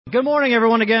Good morning,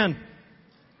 everyone, again.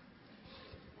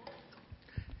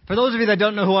 For those of you that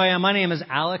don't know who I am, my name is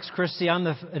Alex Christie. I'm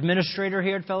the administrator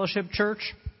here at Fellowship Church.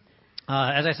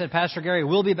 As I said, Pastor Gary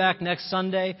will be back next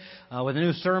Sunday with a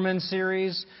new sermon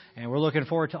series, and we're looking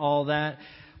forward to all that.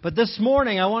 But this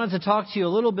morning, I wanted to talk to you a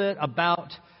little bit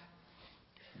about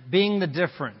being the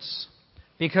difference,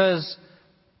 because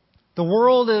the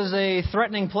world is a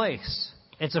threatening place.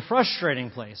 It's a frustrating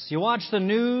place. You watch the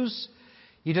news.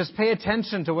 You just pay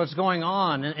attention to what's going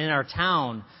on in our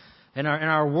town, in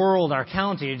our world, our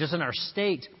county, just in our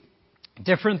state.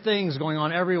 Different things going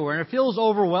on everywhere. And it feels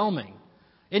overwhelming.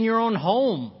 In your own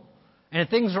home. And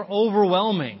things are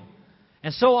overwhelming.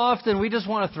 And so often we just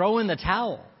want to throw in the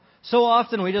towel. So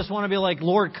often we just want to be like,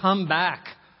 Lord, come back.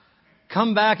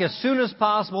 Come back as soon as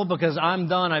possible because I'm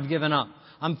done. I've given up.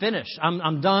 I'm finished.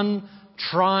 I'm done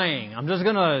trying. I'm just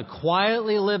going to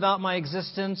quietly live out my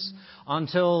existence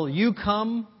until you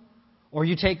come or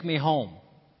you take me home.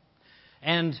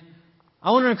 And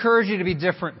I want to encourage you to be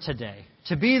different today.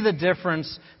 To be the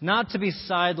difference, not to be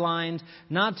sidelined,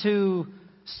 not to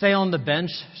stay on the bench,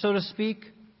 so to speak.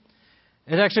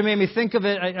 It actually made me think of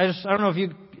it. I don't know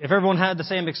if everyone had the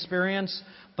same experience,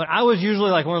 but I was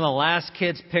usually like one of the last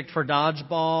kids picked for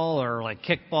dodgeball or like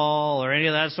kickball or any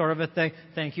of that sort of a thing.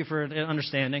 Thank you for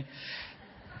understanding.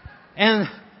 And, it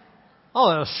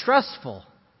was stressful.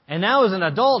 And now as an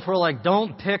adult, we're like,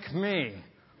 don't pick me,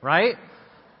 right?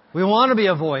 We want to be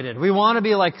avoided. We want to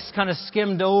be like kind of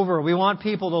skimmed over. We want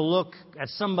people to look at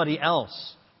somebody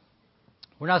else.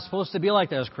 We're not supposed to be like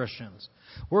that as Christians.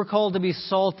 We're called to be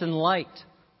salt and light.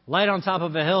 Light on top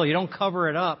of a hill. You don't cover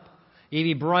it up. You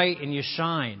be bright and you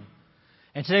shine.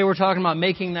 And today we're talking about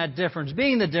making that difference,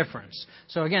 being the difference.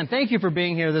 So again, thank you for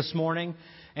being here this morning.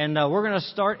 And we're going to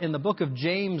start in the book of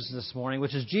James this morning,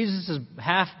 which is Jesus'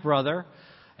 half-brother.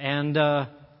 And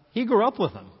he grew up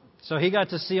with him. So he got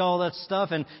to see all that stuff.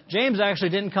 And James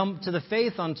actually didn't come to the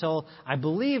faith until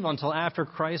after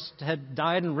Christ had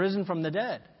died and risen from the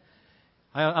dead.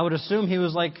 I would assume he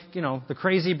was like, the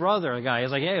crazy brother guy.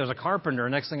 He's like, he was a carpenter.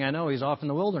 Next thing I know, he's off in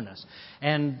the wilderness.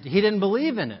 And he didn't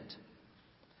believe in it.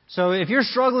 So if you're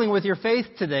struggling with your faith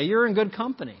today, you're in good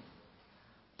company.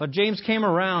 But James came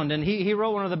around and he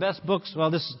wrote one of the best books. Well,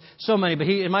 there's so many, but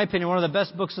in my opinion, one of the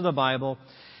best books of the Bible.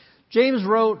 James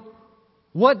wrote,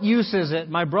 "What use is it,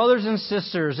 my brothers and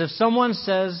sisters, if someone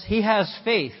says he has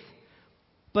faith,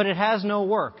 but it has no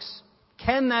works?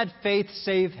 Can that faith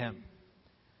save him?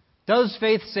 Does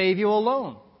faith save you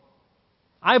alone?"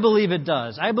 I believe it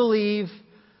does. I believe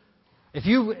if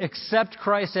you accept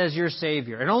Christ as your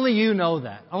Savior, and only you know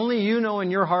that, only you know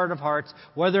in your heart of hearts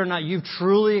whether or not you've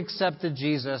truly accepted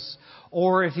Jesus,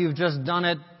 or if you've just done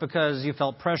it because you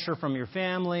felt pressure from your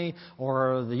family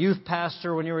or the youth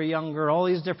pastor when you were younger, all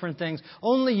these different things.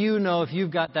 Only you know if you've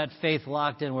got that faith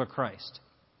locked in with Christ.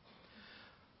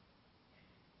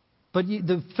 But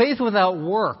the faith without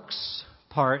works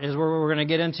part is where we're going to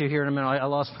get into here in a minute. I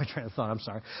lost my train of thought. I'm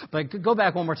sorry. But go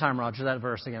back one more time, Roger, that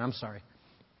verse again. I'm sorry.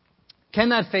 Can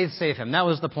that faith save him? That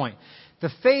was the point. The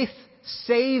faith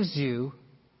saves you,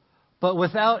 but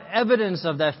without evidence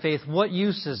of that faith, what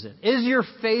use is it? Is your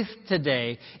faith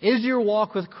today, is your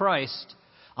walk with Christ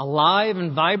alive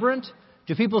and vibrant?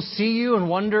 Do people see you and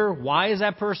wonder, why is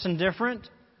that person different?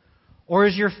 Or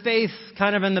is your faith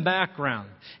kind of in the background?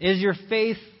 Is your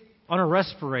faith on a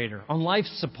respirator, on life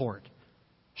support,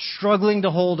 struggling to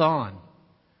hold on?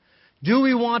 Do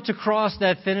we want to cross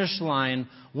that finish line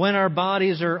when our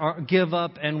bodies give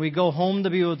up and we go home to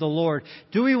be with the Lord?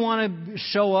 Do we want to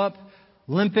show up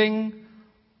limping,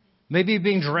 maybe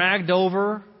being dragged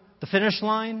over the finish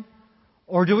line?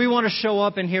 Or do we want to show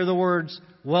up and hear the words,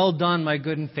 "Well done, my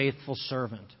good and faithful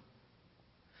servant"?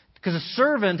 Because a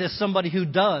servant is somebody who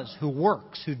does, who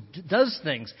works, who does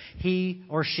things. He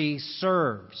or she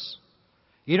serves.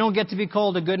 You don't get to be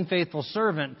called a good and faithful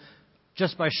servant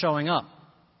just by showing up.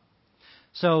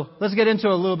 So let's get into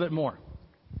it a little bit more.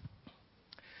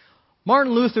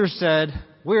 Martin Luther said,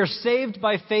 "We are saved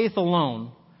by faith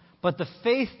alone, but the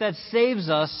faith that saves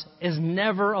us is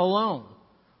never alone."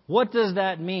 What does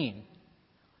that mean?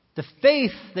 The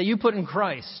faith that you put in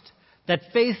Christ,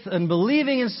 that faith in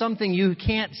believing in something you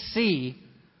can't see,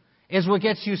 is what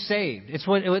gets you saved.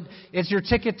 It's your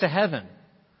ticket to heaven.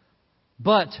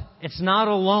 But it's not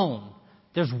alone.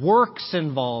 There's works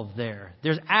involved there.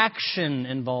 There's action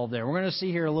involved there. We're going to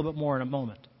see here a little bit more in a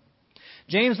moment.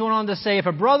 James went on to say, if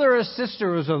a brother or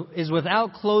sister is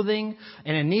without clothing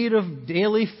and in need of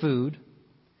daily food,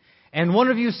 and one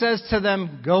of you says to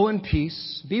them, "Go in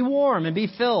peace, be warm and be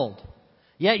filled,"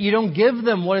 yet you don't give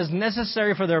them what is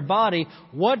necessary for their body,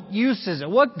 what use is it?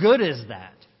 What good is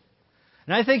that?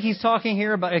 And I think he's talking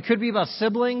here about, it could be about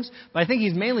siblings, but I think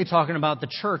he's mainly talking about the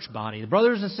church body, the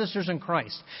brothers and sisters in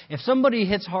Christ. If somebody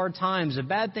hits hard times, if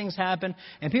bad things happen,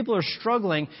 and people are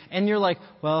struggling, and you're like,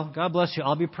 well, God bless you,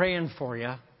 I'll be praying for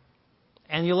you,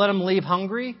 and you let them leave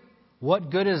hungry, what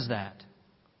good is that?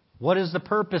 What is the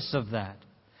purpose of that?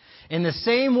 In the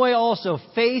same way also,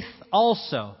 faith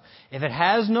also, if it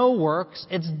has no works,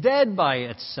 it's dead by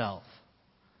itself.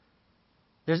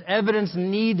 There's evidence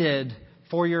needed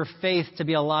for your faith to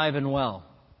be alive and well.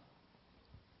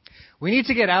 We need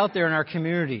to get out there in our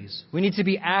communities. We need to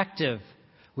be active.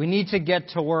 We need to get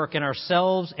to work in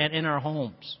ourselves and in our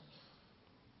homes.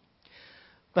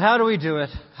 But how do we do it?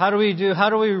 How do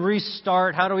we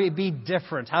restart? How do we be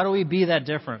different? How do we be that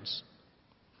difference?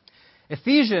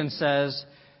 Ephesians says,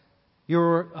 you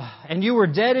were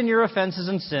dead in your offenses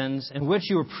and sins, in which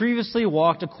you were previously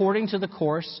walked according to the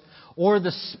course or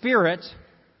the spirit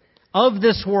of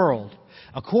this world,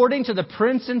 according to the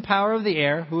prince and power of the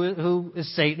air, who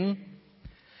is Satan,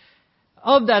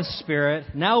 of that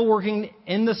spirit, now working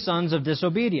in the sons of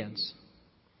disobedience.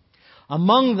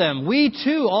 Among them, we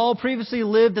too all previously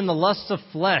lived in the lusts of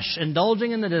flesh,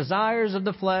 indulging in the desires of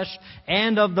the flesh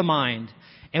and of the mind.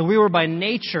 And we were by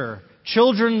nature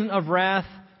children of wrath,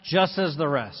 just as the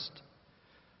rest.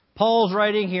 Paul's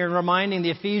writing here and reminding the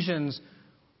Ephesians,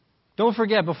 don't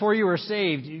forget, before you were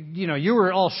saved, you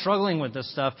were all struggling with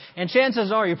this stuff. And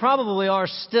chances are, you probably are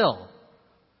still.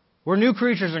 We're new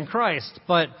creatures in Christ,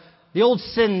 but the old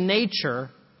sin nature,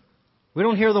 we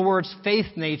don't hear the words faith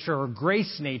nature or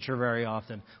grace nature very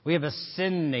often. We have a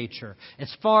sin nature.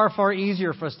 It's far, far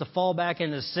easier for us to fall back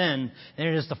into sin than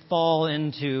it is to fall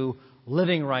into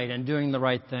living right and doing the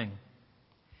right thing.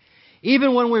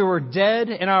 Even when we were dead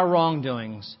in our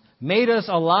wrongdoings, made us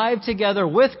alive together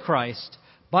with Christ.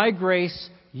 By grace,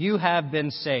 you have been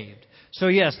saved. So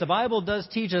yes, the Bible does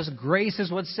teach us grace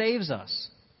is what saves us.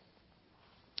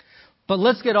 But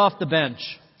let's get off the bench.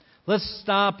 Let's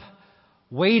stop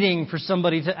waiting for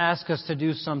somebody to ask us to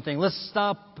do something. Let's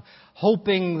stop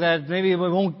hoping that maybe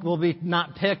we'll be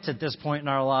not picked at this point in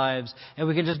our lives, and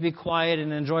we can just be quiet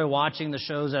and enjoy watching the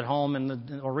shows at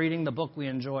home or reading the book we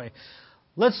enjoy.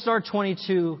 Let's start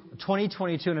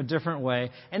 2022 in a different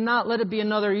way and not let it be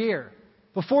another year.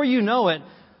 Before you know it,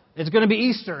 it's going to be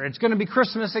Easter, it's going to be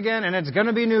Christmas again, and it's going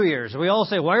to be New Year's. We all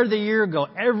say, where did the year go?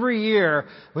 Every year,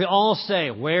 we all say,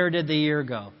 where did the year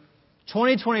go?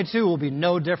 2022 will be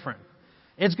no different.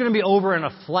 It's going to be over in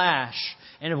a flash.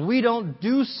 And if we don't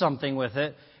do something with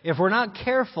it, if we're not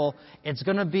careful, it's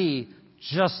going to be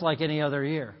just like any other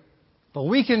year. But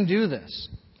we can do this.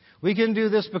 We can do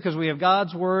this because we have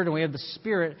God's Word and we have the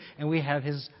Spirit and we have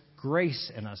His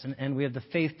grace in us and we have the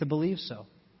faith to believe so.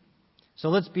 So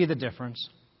let's be the difference.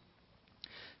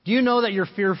 Do you know that you're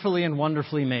fearfully and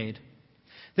wonderfully made?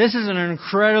 This is an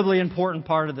incredibly important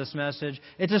part of this message.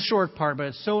 It's a short part, but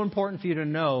it's so important for you to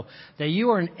know that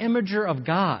you are an imager of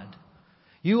God.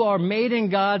 You are made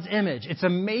in God's image. It's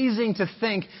amazing to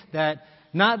think that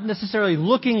not necessarily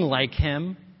looking like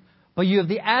Him, but you have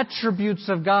the attributes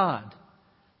of God.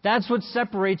 That's what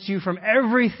separates you from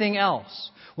everything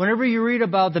else. Whenever you read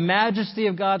about the majesty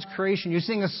of God's creation, you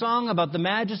sing a song about the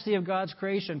majesty of God's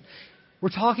creation, we're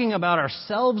talking about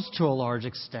ourselves to a large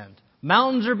extent.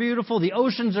 Mountains are beautiful, the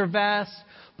oceans are vast,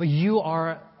 but you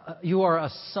are a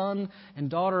son and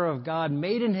daughter of God,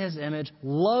 made in His image,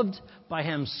 loved by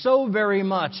Him so very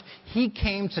much, He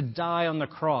came to die on the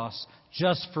cross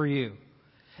just for you.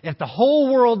 If the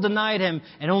whole world denied Him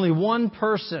and only one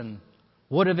person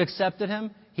would have accepted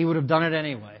Him, He would have done it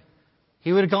anyway.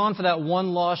 He would have gone for that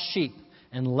one lost sheep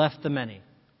and left the many.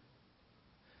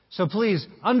 So please,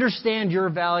 understand your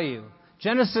value.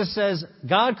 Genesis says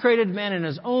God created man in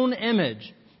His own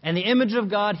image. And the image of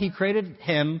God, He created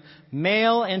him,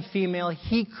 male and female,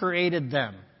 He created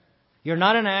them. You're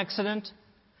not an accident.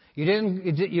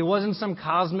 It wasn't some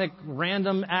cosmic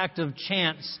random act of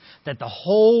chance that the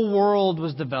whole world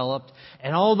was developed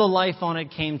and all the life on it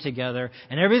came together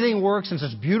and everything works in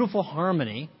such beautiful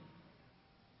harmony.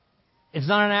 It's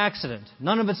not an accident.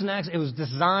 None of it's an accident. It was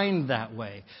designed that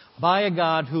way by a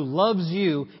God who loves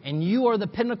you, and you are the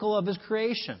pinnacle of His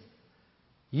creation.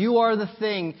 You are the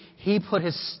thing He put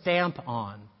His stamp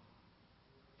on.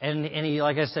 And He,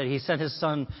 like I said, He sent His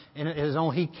Son in His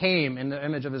own. He came in the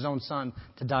image of His own Son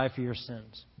to die for your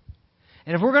sins.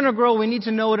 And if we're going to grow, we need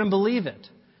to know it and believe it.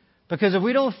 Because if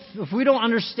we don't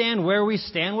understand where we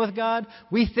stand with God,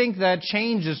 we think that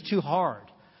change is too hard.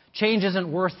 Change isn't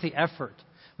worth the effort.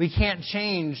 We can't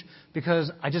change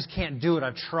because I just can't do it.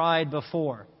 I've tried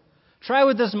before. Try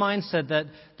with this mindset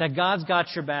that God's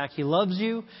got your back. He loves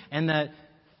you, and that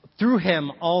through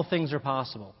Him all things are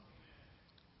possible.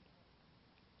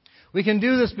 We can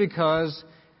do this because,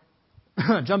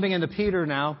 jumping into Peter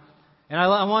now, and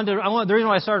the reason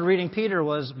why I started reading Peter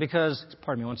was because,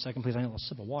 pardon me one second, please, I need a little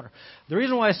sip of water. The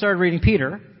reason why I started reading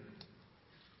Peter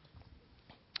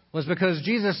was because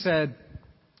Jesus said,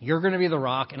 "You're going to be the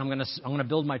rock, and I'm going to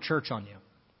build my church on you."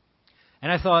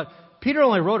 And I thought, Peter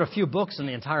only wrote a few books in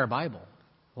the entire Bible.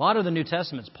 A lot of the New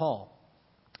Testament's Paul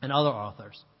and other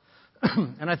authors.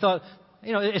 And I thought,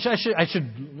 I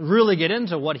should really get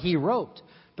into what he wrote,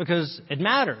 because it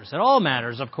matters. It all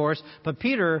matters, of course. But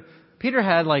Peter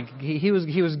had he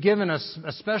was given a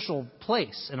special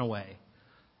place in a way,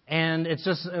 and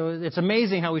it's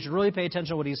amazing how we should really pay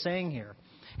attention to what he's saying here.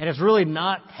 And it's really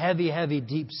not heavy,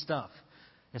 deep stuff.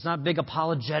 It's not big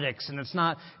apologetics, and it's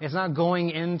not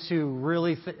going into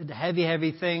really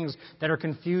heavy things that are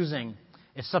confusing.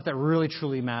 It's stuff that really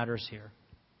truly matters here.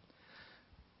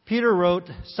 Peter wrote,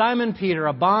 "Simon Peter,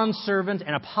 a bondservant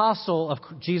and apostle of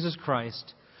Jesus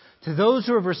Christ, to those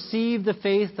who have received the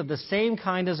faith of the same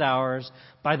kind as ours,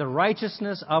 by the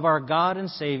righteousness of our God and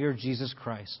Savior, Jesus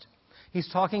Christ." He's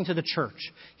talking to the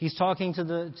church. He's talking to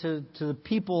the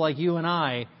people like you and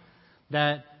I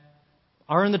that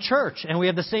are in the church, and we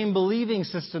have the same believing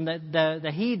system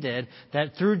that he did,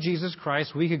 that through Jesus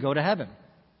Christ we could go to heaven.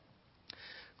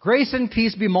 "Grace and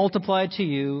peace be multiplied to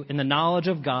you in the knowledge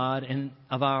of God and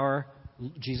of our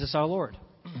Jesus our Lord.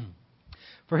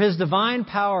 For His divine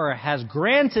power has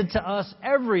granted to us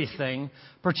everything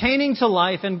pertaining to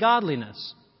life and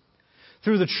godliness,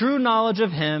 through the true knowledge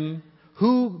of Him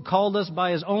who called us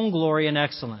by His own glory and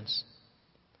excellence.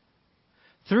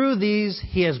 Through these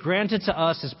He has granted to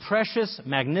us His precious,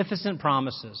 magnificent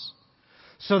promises,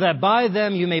 so that by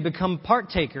them you may become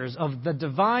partakers of the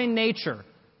divine nature."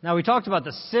 Now, we talked about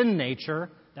the sin nature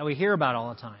that we hear about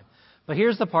all the time. But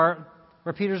here's the part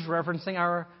where Peter's referencing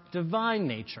our divine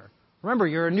nature. Remember,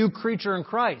 you're a new creature in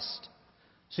Christ.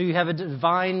 So you have a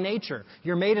divine nature.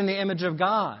 You're made in the image of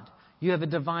God. You have a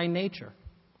divine nature.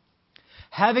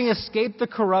 "Having escaped the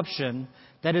corruption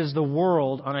that is the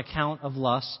world on account of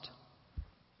lust."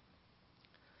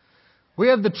 We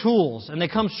have the tools, and they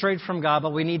come straight from God,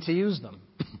 but we need to use them.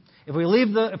 If we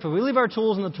leave our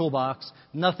tools in the toolbox,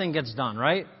 nothing gets done,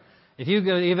 right? If you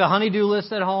have a honey-do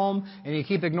list at home and you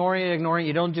keep ignoring it,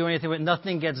 you don't do anything with it,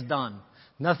 nothing gets done.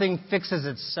 Nothing fixes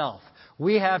itself.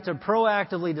 We have to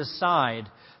proactively decide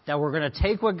that we're going to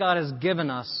take what God has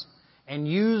given us and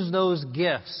use those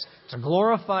gifts to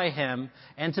glorify Him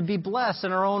and to be blessed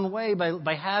in our own way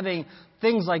by having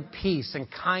things like peace and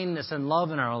kindness and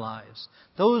love in our lives.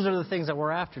 Those are the things that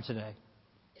we're after today.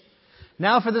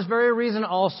 "Now for this very reason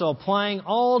also, applying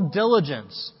all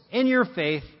diligence in your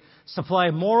faith,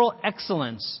 supply moral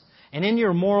excellence, and in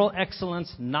your moral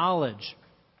excellence, knowledge,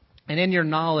 and in your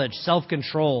knowledge,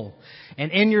 self-control,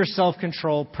 and in your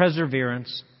self-control,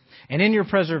 perseverance, and in your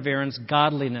perseverance,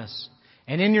 godliness,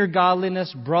 and in your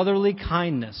godliness, brotherly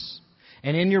kindness,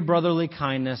 and in your brotherly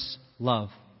kindness, love.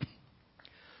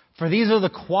 For these are the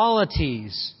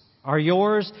qualities are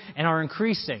yours and are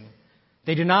increasing.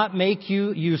 They do not make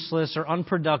you useless or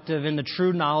unproductive in the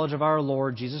true knowledge of our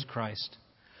Lord Jesus Christ.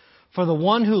 For the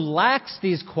one who lacks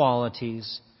these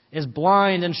qualities is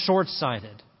blind and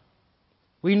short-sighted."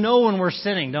 We know when we're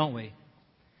sinning, don't we?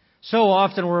 So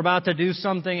often we're about to do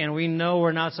something and we know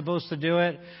we're not supposed to do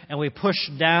it, and we push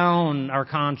down our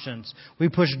conscience. We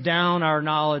push down our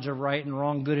knowledge of right and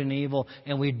wrong, good and evil,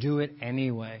 and we do it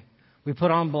anyway. We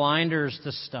put on blinders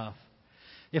to stuff.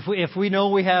 If we know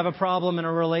we have a problem in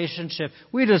a relationship,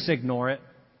 we just ignore it.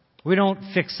 We don't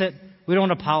fix it. We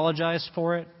don't apologize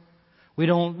for it. We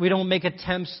don't make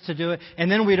attempts to do it. And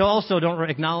then we also don't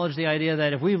acknowledge the idea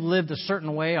that if we've lived a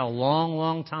certain way a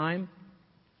long time,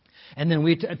 and then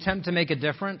we attempt to make a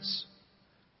difference,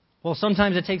 well,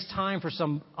 sometimes it takes time for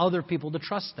some other people to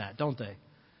trust that, don't they?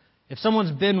 If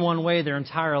someone's been one way their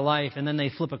entire life and then they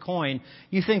flip a coin,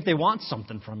 you think they want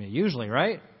something from you, usually,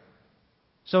 right?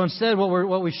 So instead,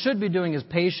 what we should be doing is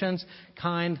patience,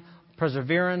 kind,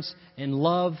 perseverance, and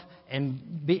love,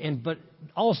 but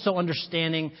also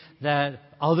understanding that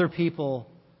other people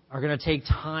are going to take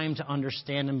time to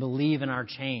understand and believe in our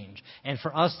change, and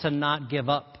for us to not give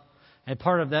up. And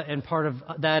part of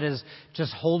that is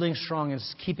just holding strong and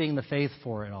keeping the faith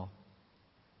for it all.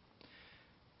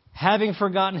 Having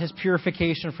forgotten his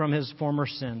purification from his former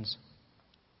sins.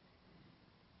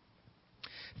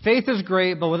 Faith is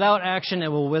great, but without action it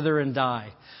will wither and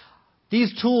die.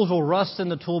 These tools will rust in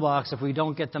the toolbox if we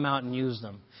don't get them out and use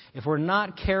them. If we're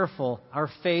not careful, our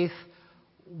faith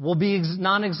will be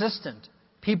non-existent.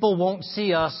 People won't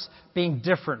see us being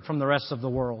different from the rest of the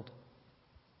world.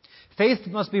 Faith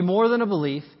must be more than a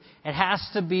belief. It has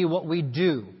to be what we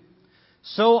do.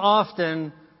 So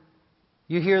often,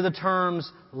 you hear the terms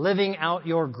living out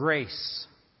your grace.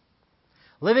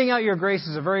 Living out your grace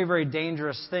is a very, very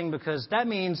dangerous thing because that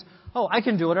means, I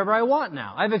can do whatever I want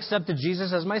now. I've accepted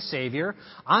Jesus as my Savior.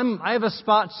 I have a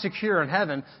spot secure in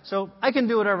heaven, so I can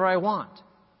do whatever I want.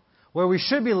 Where we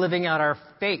should be living out our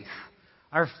faith.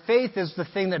 Our faith is the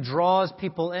thing that draws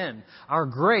people in. Our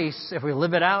grace, if we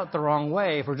live it out the wrong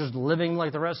way, if we're just living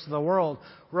like the rest of the world,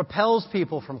 repels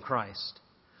people from Christ.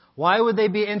 Why would they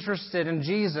be interested in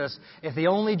Jesus if the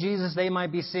only Jesus they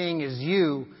might be seeing is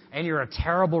you and you're a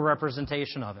terrible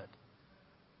representation of it?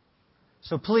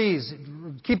 So please,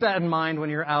 keep that in mind when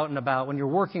you're out and about, when you're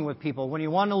working with people, when you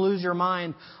want to lose your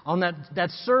mind on that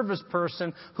service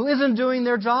person who isn't doing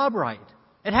their job right.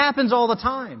 It happens all the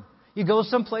time. You go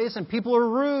someplace and people are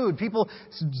rude. People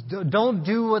don't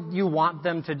do what you want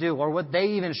them to do or what they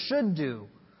even should do.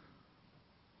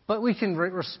 But we can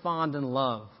respond in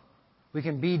love. We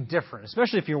can be different,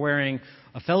 especially if you're wearing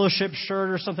a fellowship shirt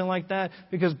or something like that,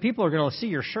 because people are going to see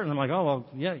your shirt and they're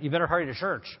like, you better hurry to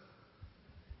church.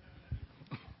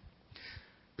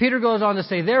 Peter goes on to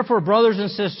say, therefore, brothers and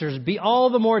sisters, be all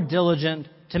the more diligent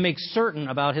to make certain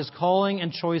about His calling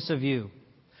and choice of you.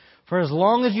 For as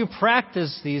long as you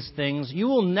practice these things, you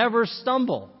will never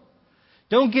stumble.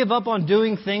 Don't give up on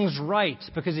doing things right,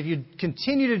 because if you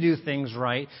continue to do things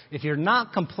right, if you're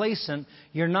not complacent,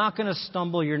 you're not going to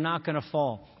stumble, you're not going to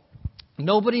fall.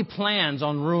 Nobody plans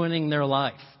on ruining their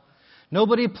life.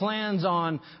 Nobody plans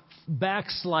on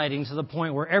backsliding to the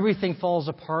point where everything falls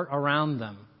apart around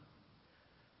them.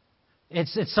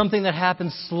 It's something that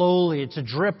happens slowly. It's a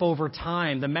drip over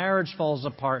time. The marriage falls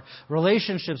apart.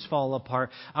 Relationships fall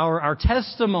apart. Our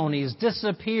testimonies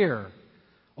disappear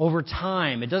over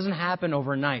time. It doesn't happen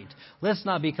overnight. Let's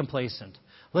not be complacent.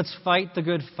 Let's fight the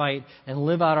good fight and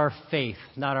live out our faith,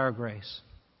 not our grace.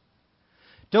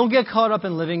 Don't get caught up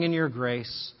in living in your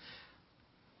grace.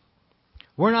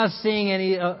 We're not seeing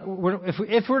any.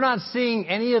 If we're not seeing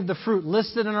any of the fruit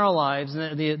listed in our lives,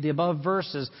 in the above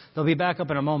verses, they'll be back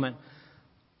up in a moment.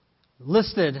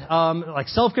 Listed like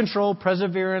self-control,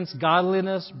 perseverance,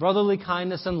 godliness, brotherly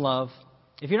kindness, and love.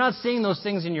 If you're not seeing those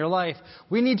things in your life,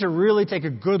 we need to really take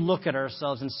a good look at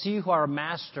ourselves and see who our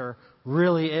master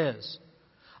really is.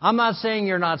 I'm not saying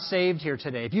you're not saved here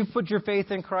today. If you've put your faith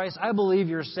in Christ, I believe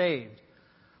you're saved.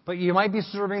 But you might be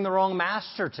serving the wrong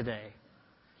master today.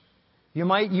 You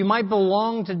might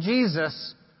belong to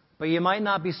Jesus, but you might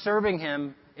not be serving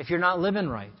Him if you're not living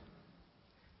right.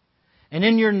 And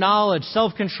in your knowledge,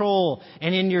 self-control,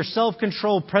 and in your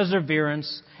self-control,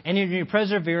 perseverance, and in your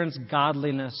perseverance,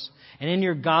 godliness, and in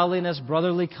your godliness,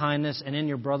 brotherly kindness, and in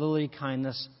your brotherly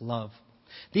kindness, love.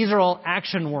 These are all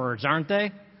action words, aren't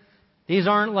they? These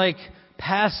aren't like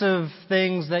passive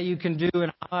things that you can do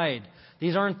and hide.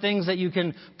 These aren't things that you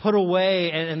can put away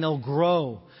and they'll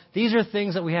grow. These are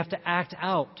things that we have to act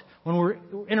out when we're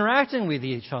interacting with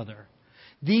each other.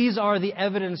 These are the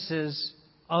evidences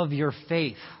of your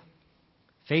faith.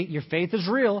 Your faith is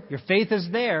real. Your faith is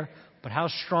there. But how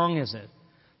strong is it?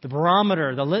 The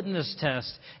barometer, the litmus test,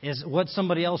 is what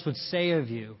somebody else would say of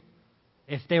you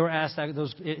if they were asked that.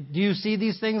 Do you see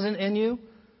these things in you?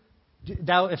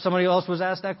 If somebody else was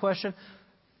asked that question,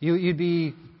 you'd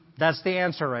be. That's the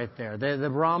answer right there. The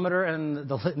barometer and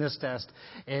the litmus test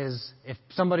is if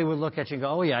somebody would look at you and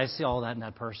go, "Oh yeah, I see all that in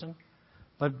that person."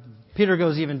 But Peter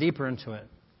goes even deeper into it.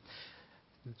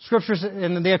 Scriptures,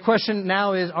 and the question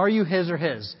now is, are you His or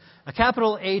His? A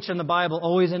capital H in the Bible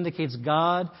always indicates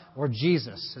God or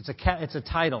Jesus. It's a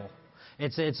title.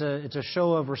 It's a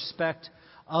show of respect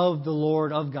of the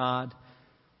Lord, of God.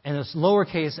 And this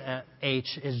lowercase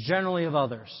h is generally of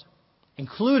others,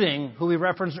 including who we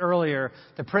referenced earlier,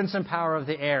 the prince and power of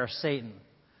the air, Satan.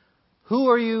 Who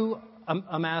are you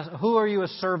a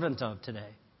servant of today?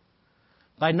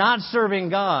 By not serving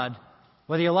God,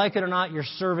 whether you like it or not, you're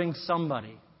serving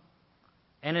somebody.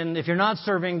 And if you're not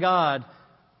serving God,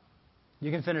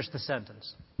 you can finish the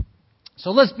sentence. So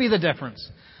let's be the difference.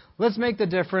 Let's make the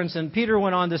difference. And Peter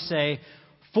went on to say,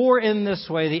 for in this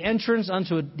way the entrance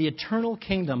unto the eternal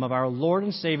kingdom of our Lord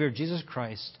and Savior Jesus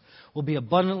Christ will be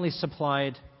abundantly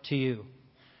supplied to you.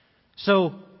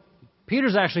 So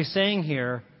Peter's actually saying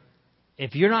here,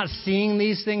 if you're not seeing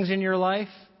these things in your life,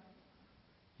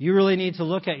 you really need to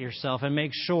look at yourself and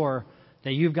make sure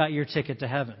that you've got your ticket to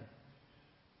heaven.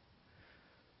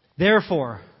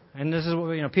 Therefore, and this is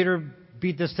what, Peter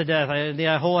beat this to death. I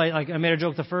made a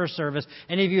joke the first service.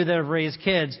 Any of you that have raised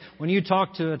kids, when you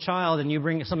talk to a child and you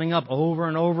bring something up over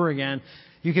and over again,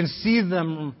 you can see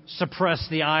them suppress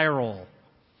the eye roll.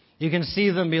 You can see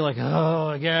them be like,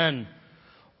 oh, again.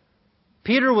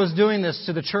 Peter was doing this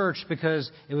to the church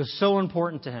because it was so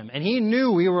important to him. And he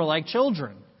knew we were like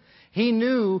children. He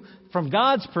knew from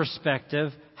God's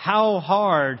perspective how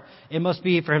hard it must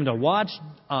be for him to watch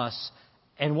us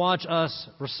and watch us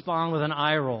respond with an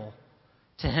eye roll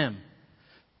to him.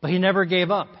 But he never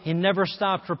gave up. He never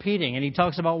stopped repeating. And he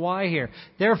talks about why here.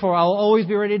 Therefore, I'll always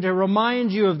be ready to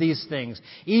remind you of these things,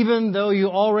 even though you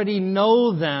already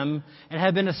know them and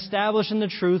have been established in the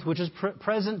truth which is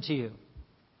present to you.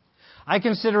 I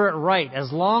consider it right,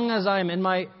 as long as I am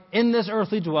in this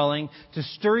earthly dwelling, to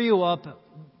stir you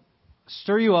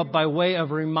up by way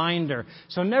of reminder.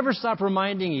 So never stop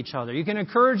reminding each other. You can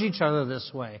encourage each other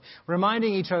this way,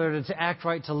 reminding each other to act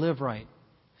right, to live right.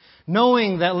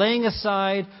 Knowing that laying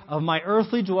aside of my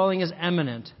earthly dwelling is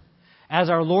imminent, as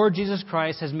our Lord Jesus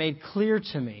Christ has made clear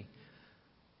to me.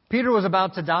 Peter was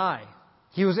about to die.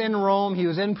 He was in Rome. He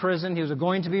was in prison. He was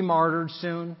going to be martyred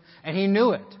soon. And he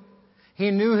knew it. He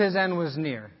knew his end was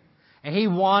near. And he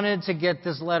wanted to get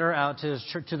this letter out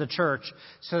to the church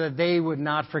so that they would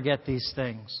not forget these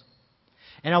things.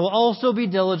 And I will also be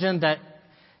diligent that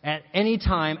at any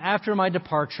time after my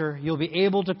departure, you'll be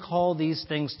able to call these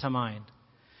things to mind.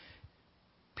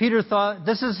 Peter thought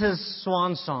this is his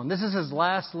swan song. This is his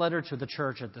last letter to the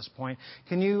church at this point.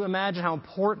 Can you imagine how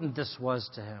important this was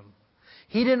to him?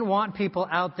 He didn't want people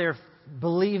out there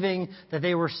believing that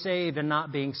they were saved and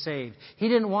not being saved. He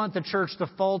didn't want the church to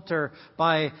falter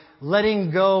by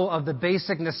letting go of the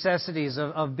basic necessities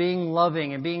of being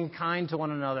loving and being kind to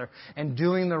one another and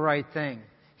doing the right thing.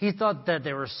 He thought that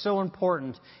they were so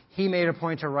important, he made a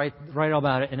point to write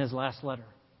about it in his last letter.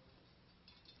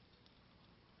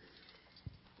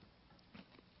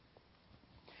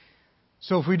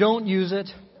 So if we don't use it,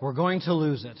 we're going to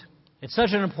lose it. It's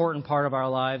such an important part of our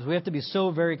lives. We have to be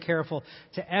so very careful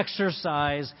to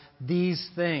exercise these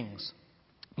things.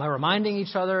 By reminding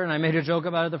each other, and I made a joke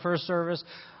about it the first service,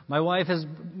 my wife has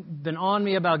been on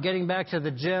me about getting back to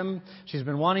the gym. She's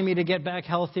been wanting me to get back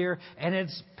healthier, and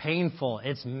it's painful.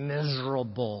 It's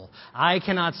miserable. I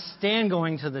cannot stand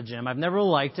going to the gym. I've never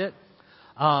liked it.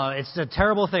 It's a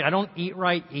terrible thing. I don't eat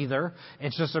right either.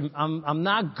 It's just I'm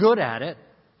not good at it.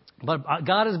 But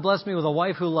God has blessed me with a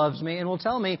wife who loves me and will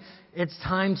tell me it's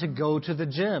time to go to the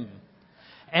gym.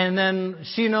 And then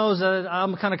she knows that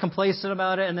I'm kind of complacent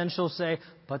about it, and then she'll say,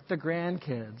 but the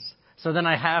grandkids. So then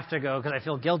I have to go because I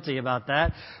feel guilty about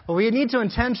that. But we need to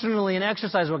intentionally and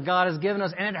exercise what God has given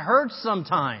us, and it hurts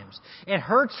sometimes. It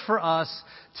hurts for us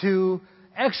to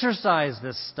exercise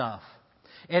this stuff.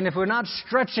 And if we're not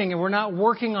stretching and we're not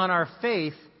working on our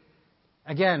faith,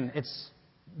 again, it's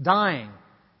dying.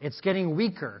 It's getting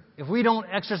weaker. If we don't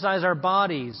exercise our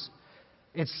bodies,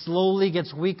 it slowly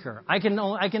gets weaker. I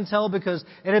can tell because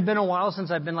it had been a while since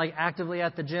I've been actively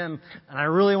at the gym, and I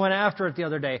really went after it the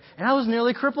other day. And I was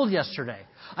nearly crippled yesterday.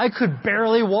 I could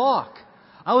barely walk.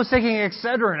 I was taking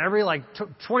Excedrin every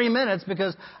 20 minutes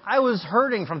because I was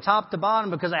hurting from top to bottom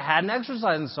because I hadn't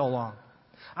exercised in so long.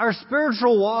 Our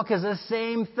spiritual walk is the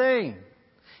same thing.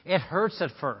 It hurts at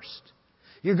first.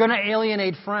 You're going to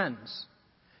alienate friends.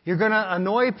 You're going to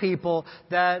annoy people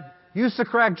that used to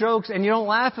crack jokes and you don't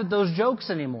laugh at those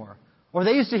jokes anymore. Or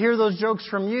they used to hear those jokes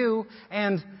from you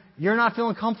and you're not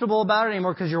feeling comfortable about it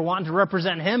anymore because you're wanting to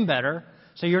represent him better.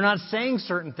 So you're not saying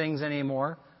certain things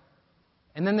anymore.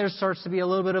 And then there starts to be a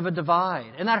little bit of a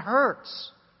divide. And that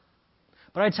hurts.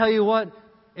 But I tell you what,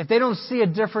 if they don't see a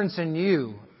difference in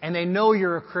you and they know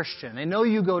you're a Christian, they know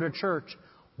you go to church,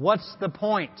 what's the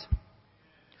point?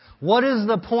 What is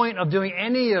the point of doing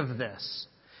any of this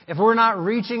if we're not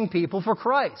reaching people for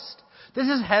Christ? This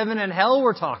is heaven and hell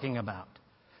we're talking about.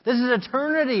 This is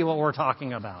eternity what we're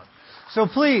talking about. So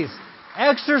please,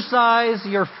 exercise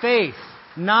your faith,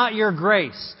 not your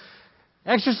grace.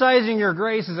 Exercising your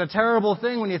grace is a terrible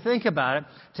thing when you think about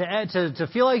it. To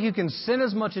feel like you can sin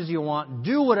as much as you want,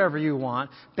 do whatever you want,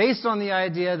 based on the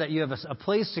idea that you have a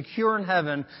place secure in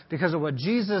heaven because of what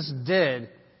Jesus did.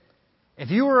 If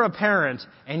you were a parent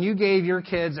and you gave your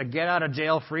kids a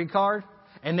get-out-of-jail-free card,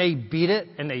 and they beat it,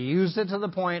 and they used it to the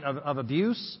point of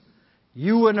abuse,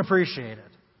 you wouldn't appreciate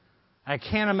it. I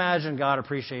can't imagine God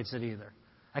appreciates it either.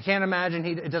 I can't imagine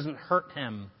it doesn't hurt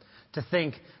Him to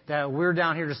think that we're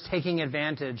down here just taking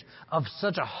advantage of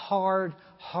such a hard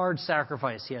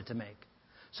sacrifice He had to make.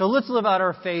 So let's live out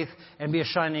our faith and be a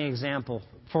shining example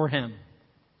for Him.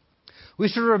 We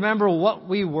should remember what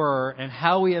we were and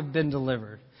how we have been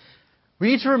delivered. We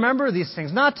need to remember these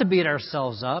things, not to beat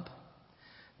ourselves up.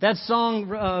 That song,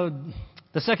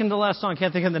 the second to last song, I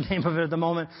can't think of the name of it at the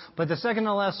moment, but the second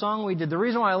to last song we did, the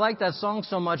reason why I like that song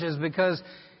so much is because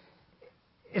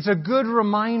it's a good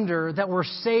reminder that we're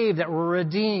saved, that we're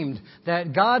redeemed,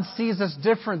 that God sees us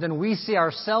different than we see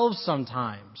ourselves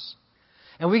sometimes.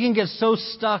 And we can get so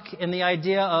stuck in the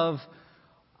idea of,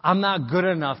 I'm not good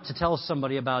enough to tell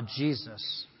somebody about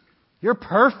Jesus. You're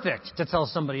perfect to tell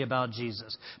somebody about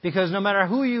Jesus. Because no matter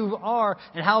who you are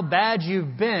and how bad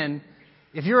you've been,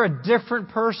 if you're a different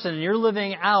person and you're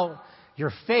living out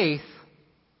your faith,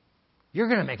 you're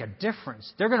going to make a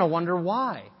difference. They're going to wonder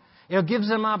why. It gives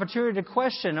them an opportunity to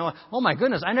question, oh my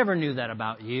goodness, I never knew that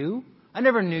about you. I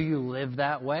never knew you lived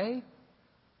that way.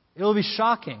 It will be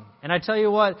shocking. And I tell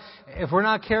you what, if we're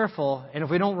not careful and if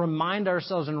we don't remind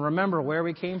ourselves and remember where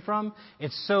we came from,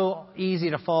 it's so easy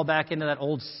to fall back into that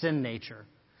old sin nature.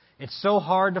 It's so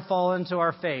hard to fall into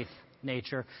our faith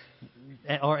nature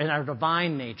or in our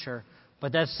divine nature,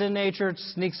 but that sin nature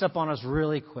sneaks up on us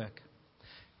really quick.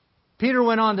 Peter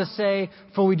went on to say,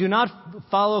 "For we do not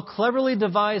follow cleverly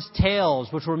devised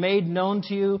tales which were made known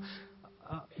to you,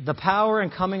 the power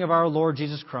and coming of our Lord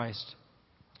Jesus Christ.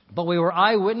 But we were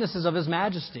eyewitnesses of His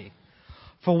majesty.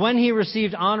 For when He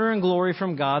received honor and glory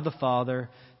from God the Father,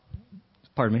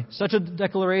 such a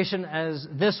declaration as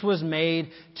this was made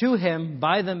to Him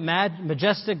by the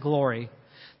majestic glory,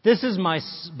 'This is my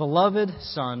beloved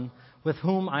Son, with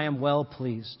whom I am well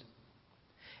pleased.'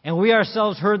 And we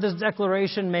ourselves heard this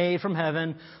declaration made from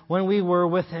heaven when we were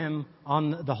with Him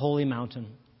on the holy mountain."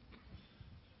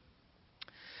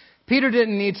 Peter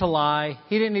didn't need to lie.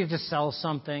 He didn't need to sell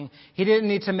something. He didn't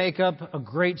need to make up a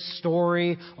great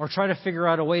story or try to figure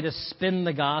out a way to spin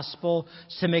the gospel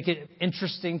to make it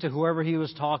interesting to whoever he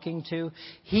was talking to.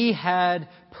 He had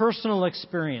personal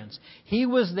experience. He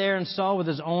was there and saw with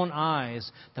his own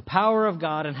eyes the power of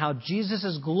God and how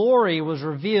Jesus' glory was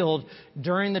revealed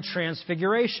during the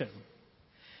transfiguration.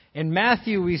 In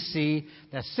Matthew, we see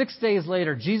that 6 days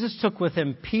later, Jesus took with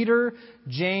Him Peter,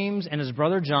 James, and his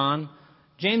brother John.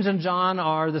 James and John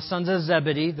are the sons of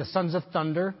Zebedee, the sons of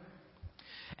thunder,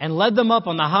 and led them up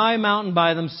on the high mountain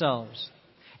by themselves.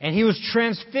 And He was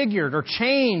transfigured or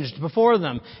changed before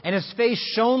them, and His face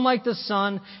shone like the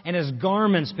sun, and His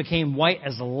garments became white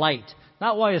as light.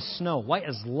 Not white as snow, white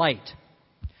as light.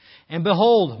 And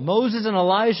behold, Moses and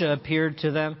Elijah appeared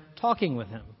to them, talking with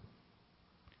Him.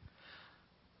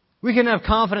 We can have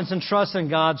confidence and trust in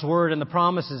God's Word and the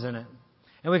promises in it.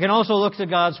 And we can also look to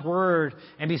God's Word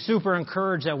and be super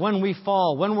encouraged that when we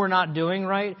fall, when we're not doing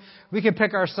right, we can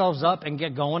pick ourselves up and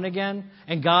get going again.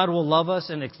 And God will love us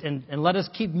and let us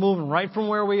keep moving right from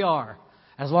where we are.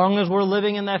 As long as we're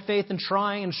living in that faith and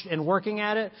trying and working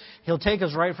at it, He'll take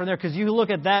us right from there. Because you look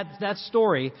at that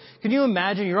story, can you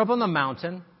imagine you're up on the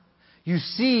mountain,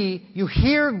 you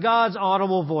hear God's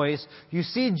audible voice, you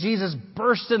see Jesus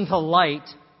burst into light,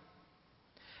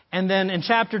 and then in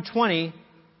chapter 20,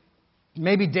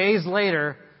 maybe days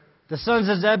later, the sons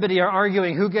of Zebedee are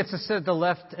arguing who gets to sit at the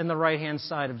left and the right-hand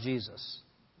side of Jesus.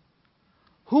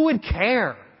 Who would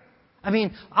care? I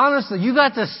mean, honestly, you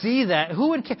got to see that. Who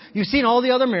would care? You've seen all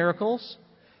the other miracles.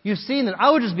 You've seen that.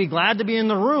 I would just be glad to be in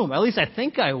the room. At least I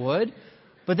think I would.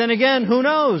 But then again, who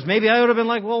knows? Maybe I would have been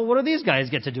like, well, what do these guys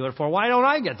get to do it for? Why don't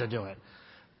I get to do it?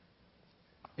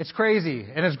 It's crazy.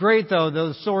 And it's great, though,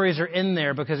 those stories are in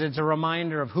there because it's a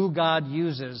reminder of who God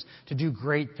uses to do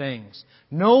great things.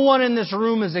 No one in this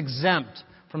room is exempt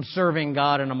from serving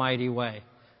God in a mighty way.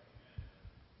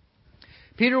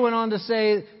 Peter went on to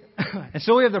say, and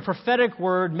so we have the prophetic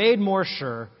word made more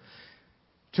sure,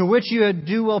 to which you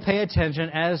do well pay attention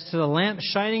as to the lamp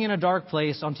shining in a dark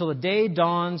place until the day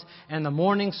dawns and the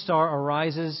morning star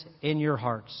arises in your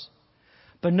hearts.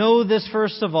 But know this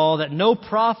first of all, that no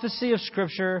prophecy of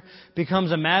Scripture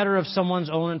becomes a matter of someone's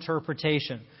own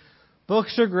interpretation.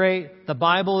 Books are great. The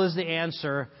Bible is the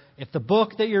answer. If the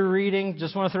book that you're reading,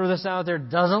 just want to throw this out there,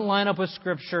 doesn't line up with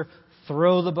Scripture,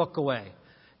 throw the book away.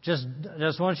 Just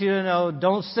want you to know,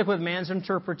 don't stick with man's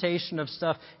interpretation of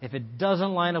stuff. If it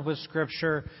doesn't line up with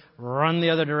Scripture, run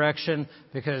the other direction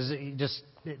because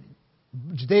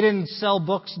they didn't sell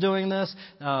books doing this.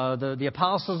 The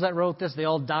apostles that wrote this, they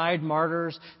all died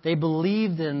martyrs. They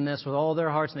believed in this with all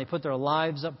their hearts, and they put their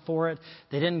lives up for it.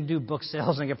 They didn't do book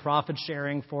sales and get profit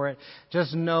sharing for it.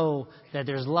 Just know that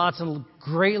there's lots of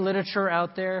great literature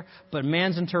out there, but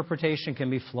man's interpretation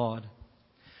can be flawed.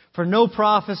 For no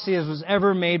prophecy was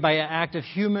ever made by an act of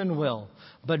human will,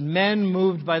 but men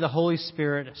moved by the Holy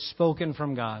Spirit, spoken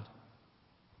from God.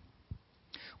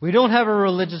 We don't have a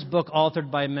religious book authored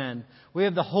by men. We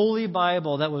have the Holy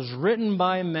Bible that was written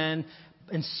by men,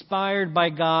 inspired by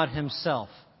God Himself.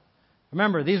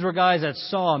 Remember, these were guys that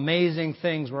saw amazing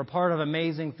things, were a part of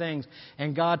amazing things,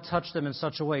 and God touched them in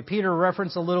such a way. Peter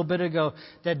referenced a little bit ago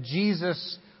that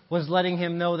Jesus was letting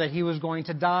him know that He was going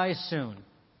to die soon.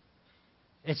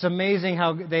 It's amazing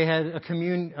how they had a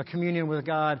communion with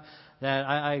God that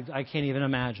I can't even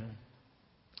imagine.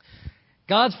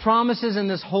 God's promises in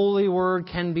this holy word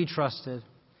can be trusted.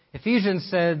 Ephesians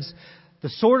says, the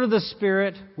sword of the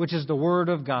Spirit, which is the Word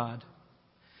of God.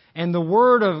 And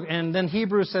then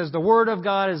Hebrews says, the Word of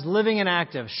God is living and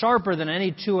active, sharper than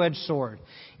any two-edged sword,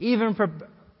 even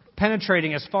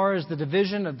penetrating as far as the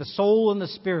division of the soul and the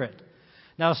spirit.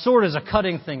 Now, a sword is a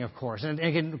cutting thing, of course, and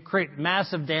it can create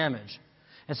massive damage.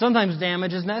 And sometimes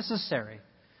damage is necessary.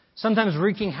 Sometimes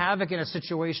wreaking havoc in a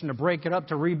situation to break it up,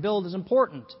 to rebuild is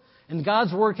important. And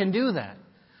God's Word can do that.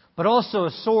 But also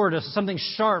a sword is something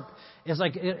sharp.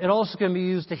 It also can be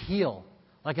used to heal,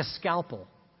 like a scalpel.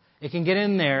 It can get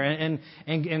in there,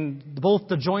 and both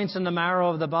the joints and the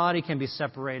marrow of the body can be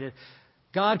separated.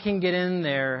 God can get in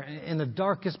there in the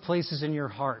darkest places in your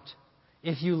heart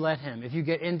if you let Him, if you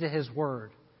get into His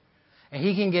Word. And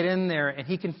He can get in there and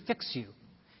He can fix you.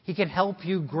 He can help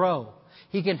you grow.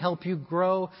 He can help you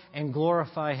grow and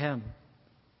glorify Him.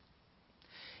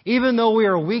 Even though we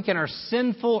are weak in our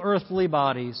sinful earthly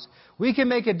bodies, we can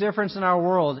make a difference in our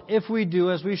world if we do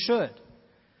as we should.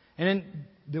 And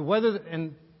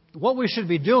what we should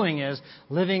be doing is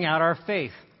living out our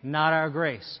faith, not our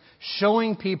grace.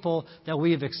 Showing people that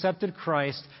we have accepted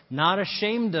Christ, not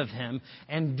ashamed of Him,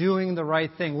 and doing the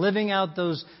right thing. Living out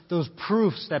those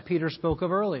proofs that Peter spoke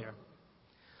of earlier.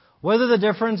 Whether the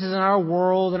difference is in our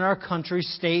world, in our country,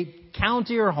 state,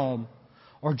 county, or home,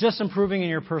 or just improving in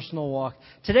your personal walk,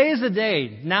 today is the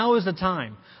day. Now is the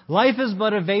time. Life is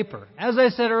but a vapor. As I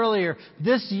said earlier,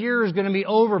 this year is going to be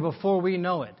over before we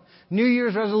know it. New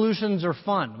Year's resolutions are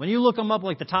fun. When you look them up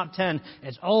like the top 10,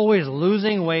 it's always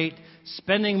losing weight,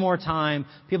 spending more time,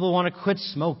 people want to quit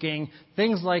smoking,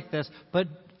 things like this. But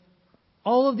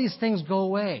all of these things go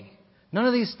away. None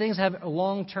of these things have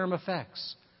long-term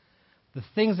effects. The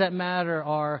things that matter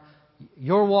are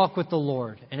your walk with the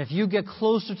Lord. And if you get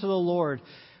closer to the Lord,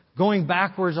 going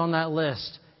backwards on that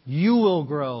list, you will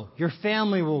grow. Your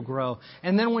family will grow.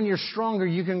 And then when you're stronger,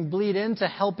 you can bleed into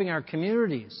helping our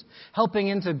communities,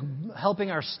 helping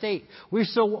our state. We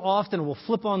so often will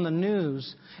flip on the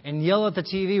news and yell at the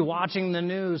TV, watching the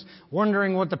news,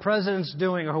 wondering what the president's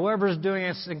doing or whoever's doing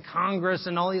it in Congress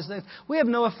and all these things. We have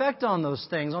no effect on those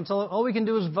things until all we can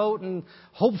do is vote and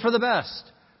hope for the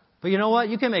best. But you know what?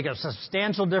 You can make a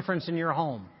substantial difference in your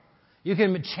home. You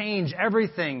can change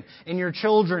everything in your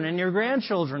children and your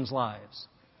grandchildren's lives.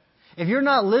 If you're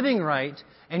not living right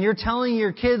and you're telling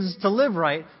your kids to live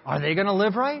right, are they going to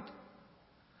live right?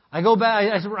 I go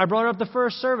back, I brought up the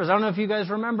first service. I don't know if you guys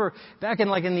remember, back in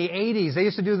the 80s, they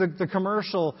used to do the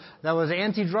commercial that was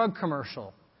anti-drug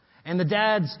commercial. And the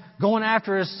dad's going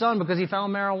after his son because he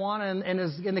found marijuana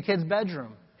in the kid's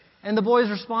bedroom. And the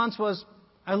boy's response was,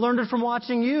 I learned it from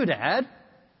watching you, Dad.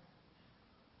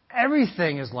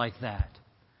 Everything is like that.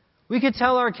 We could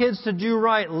tell our kids to do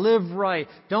right, live right,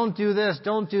 don't do this,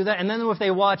 don't do that. And then if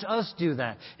they watch us do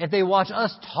that, if they watch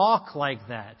us talk like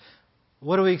that,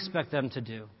 what do we expect them to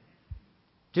do?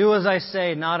 Do as I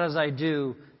say, not as I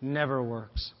do, never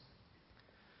works.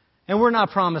 And we're not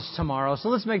promised tomorrow, so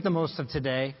let's make the most of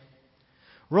today.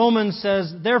 Romans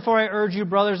says, therefore I urge you,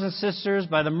 brothers and sisters,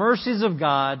 by the mercies of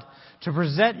God, to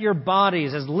present your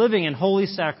bodies as living and holy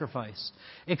sacrifice,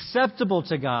 acceptable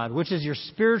to God, which is your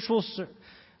spiritual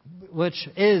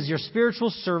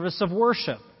service of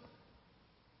worship.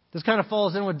 This kind of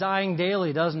falls in with dying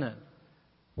daily, doesn't it?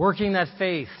 Working that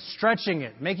faith, stretching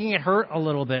it, making it hurt a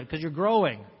little bit because you're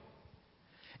growing.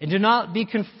 And do not be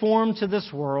conformed to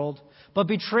this world, but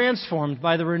be transformed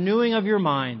by the renewing of your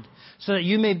mind, so that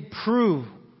you may prove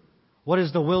what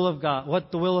the will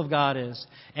of God is,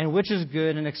 and which is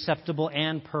good and acceptable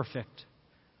and perfect.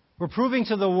 We're proving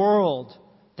to the world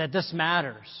that this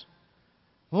matters.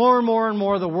 More and more and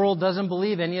more, the world doesn't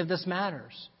believe any of this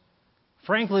matters.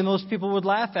 Frankly, most people would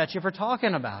laugh at you for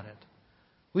talking about it.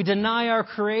 We deny our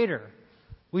Creator.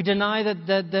 We deny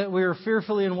that we are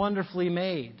fearfully and wonderfully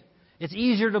made. It's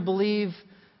easier to believe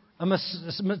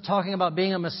talking about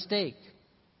being a mistake.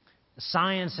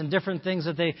 Science and different things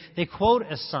that they quote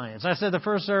as science. I said the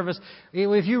first service,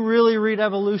 if you really read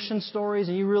evolution stories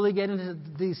and you really get into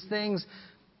these things,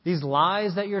 these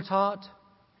lies that you're taught,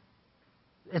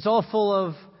 it's all full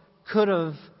of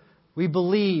could've, we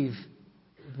believe,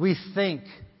 we think.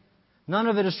 None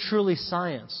of it is truly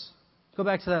science. Go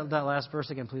back to that last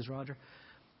verse again, please, Roger.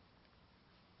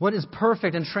 What is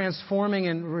perfect and transforming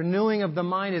and renewing of the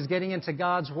mind is getting into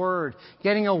God's Word,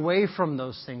 getting away from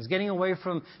those things, getting away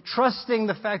from trusting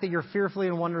the fact that you're fearfully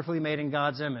and wonderfully made in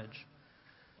God's image.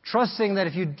 Trusting that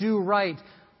if you do right,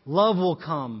 love will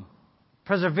come,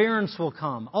 perseverance will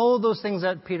come. All of those things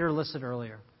that Peter listed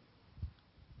earlier.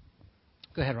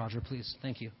 Go ahead, Roger, please.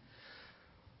 Thank you.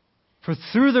 For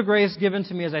through the grace given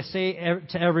to me, as I say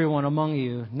to everyone among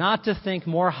you, not to think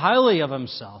more highly of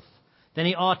himself than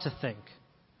he ought to think,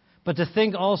 but to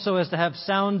think also as to have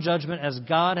sound judgment as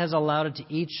God has allowed it to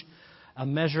each a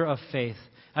measure of faith.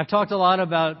 I've talked a lot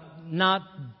about not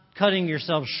cutting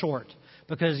yourself short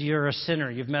because you're a sinner,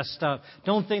 you've messed up.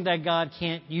 Don't think that God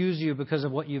can't use you because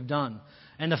of what you've done.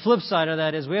 And the flip side of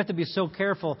that is we have to be so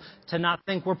careful to not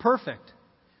think we're perfect.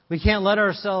 We can't let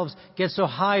ourselves get so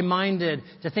high-minded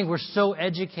to think we're so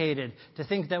educated, to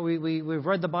think that we've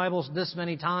read the Bible this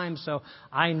many times, so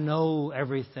I know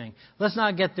everything. Let's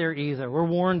not get there either. We're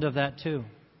warned of that too.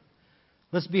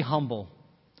 Let's be humble.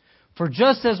 For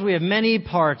just as we have many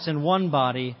parts in one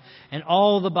body, and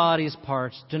all the body's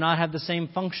parts do not have the same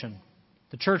function.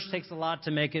 The church takes a lot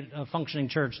to make it a functioning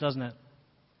church, doesn't it?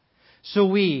 So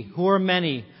we, who are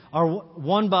many, are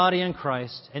one body in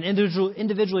Christ and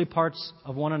individually parts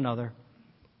of one another.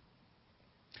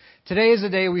 Today is the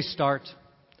day we start.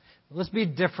 Let's be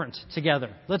different together.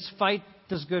 Let's fight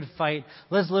this good fight.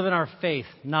 Let's live in our faith,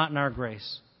 not in our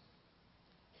grace.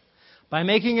 By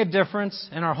making a difference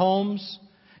in our homes,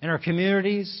 in our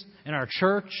communities, in our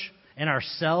church, in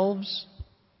ourselves.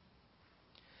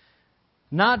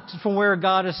 Not from where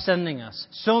God is sending us.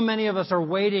 So many of us are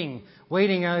waiting.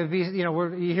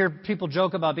 You hear people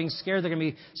joke about being scared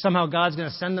somehow God's going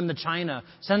to send them to China,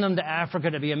 send them to Africa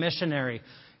to be a missionary.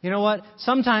 You know what?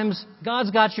 Sometimes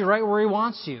God's got you right where He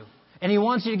wants you. And He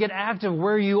wants you to get active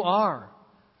where you are.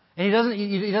 And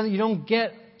you don't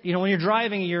get, when you're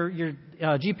driving, your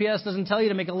GPS doesn't tell you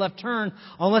to make a left turn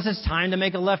unless it's time to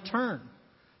make a left turn.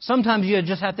 Sometimes you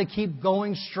just have to keep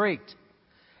going straight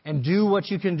and do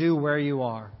what you can do where you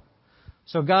are.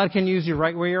 So God can use you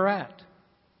right where you're at.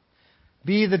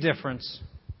 Be the difference.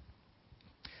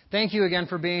 Thank you again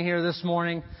for being here this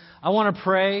morning. I want to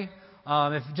pray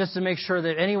just to make sure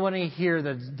that anyone here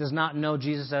that does not know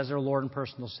Jesus as their Lord and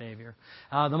personal Savior.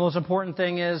 The most important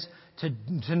thing is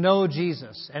to know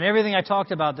Jesus. And everything I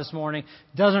talked about this morning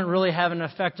doesn't really have an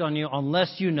effect on you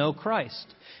unless you know Christ.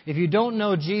 If you don't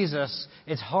know Jesus,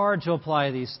 it's hard to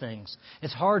apply these things.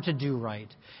 It's hard to do right.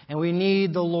 And we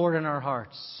need the Lord in our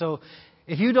hearts. So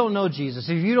if you don't know Jesus,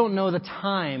 if you don't know the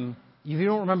time, if you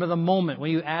don't remember the moment when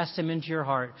you asked Him into your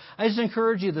heart, I just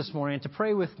encourage you this morning to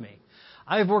pray with me.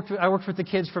 I worked with the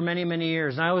kids for many, many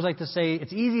years, and I always like to say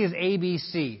it's easy as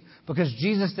ABC because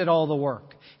Jesus did all the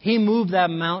work. He moved that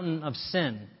mountain of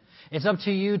sin. It's up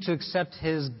to you to accept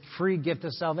His free gift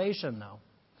of salvation, though.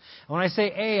 And when I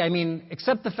say A, I mean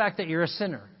accept the fact that you're a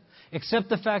sinner. Accept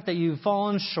the fact that you've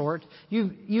fallen short.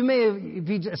 You may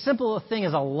be a simple thing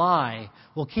as a lie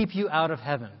will keep you out of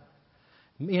heaven.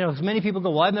 Many people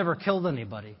go, well, I've never killed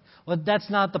anybody. Well, that's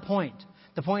not the point.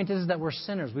 The point is that we're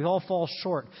sinners. We all fall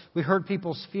short. We hurt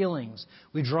people's feelings.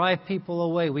 We drive people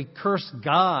away. We curse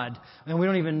God, and we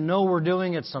don't even know we're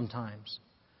doing it sometimes.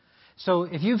 So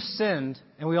if you've sinned,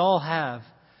 and we all have,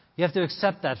 you have to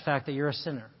accept that fact that you're a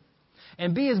sinner.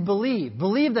 And B is believe.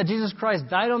 Believe that Jesus Christ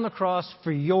died on the cross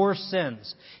for your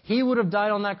sins. He would have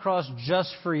died on that cross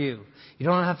just for you. You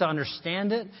don't have to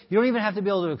understand it. You don't even have to be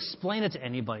able to explain it to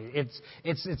anybody.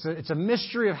 It's a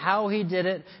mystery of how He did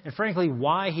it, and frankly,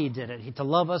 why He did it, to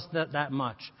love us that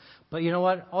much. But you know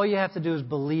what? All you have to do is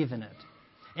believe in it.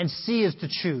 And C is to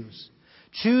choose.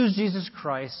 Choose Jesus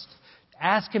Christ.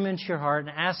 Ask Him into your heart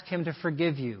and ask Him to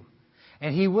forgive you.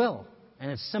 And He will. And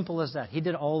it's simple as that. He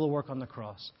did all the work on the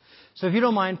cross. So if you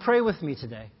don't mind, pray with me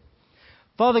today.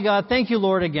 Father God, thank you,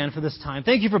 Lord, again for this time.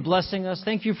 Thank you for blessing us.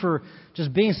 Thank you for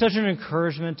just being such an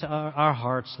encouragement to our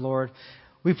hearts, Lord.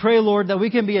 We pray, Lord, that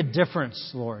we can be a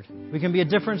difference, Lord. We can be a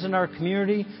difference in our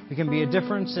community. We can be a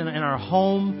difference in our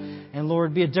home. And,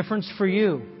 Lord, be a difference for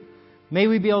you. May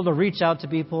we be able to reach out to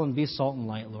people and be salt and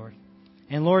light, Lord.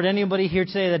 And, Lord, anybody here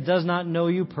today that does not know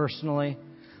you personally,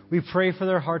 we pray for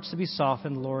their hearts to be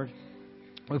softened, Lord.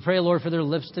 We pray, Lord, for their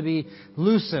lips to be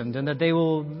loosened and that they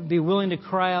will be willing to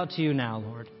cry out to you now,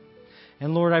 Lord.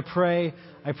 And, Lord, I pray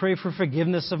for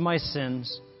forgiveness of my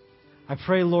sins. I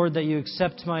pray, Lord, that you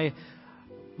accept my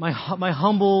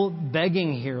humble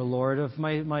begging here, Lord, of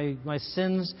my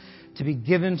sins to be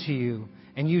given to you,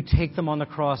 and you take them on the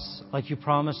cross like you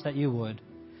promised that you would.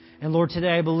 And, Lord,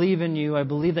 today I believe in you. I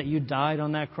believe that you died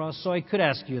on that cross, so I could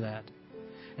ask you that.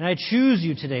 And I choose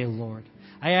you today, Lord.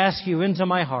 I ask you into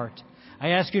my heart.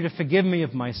 I ask you to forgive me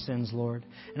of my sins, Lord.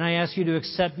 And I ask you to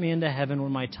accept me into heaven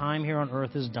when my time here on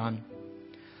earth is done.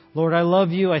 Lord, I love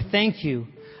you. I thank you.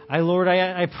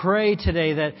 I pray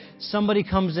today that somebody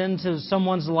comes into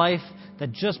someone's life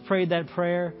that just prayed that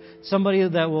prayer. Somebody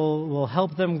that will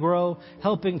help them grow,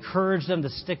 help encourage them to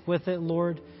stick with it,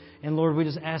 Lord. And Lord, we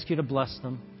just ask you to bless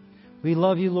them. We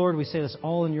love you, Lord. We say this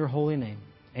all in your holy name.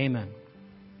 Amen.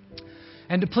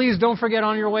 And please don't forget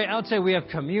on your way out today, we have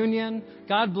communion.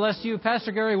 God bless you.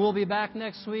 Pastor Gary will be back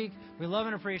next week. We love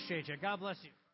and appreciate you. God bless you.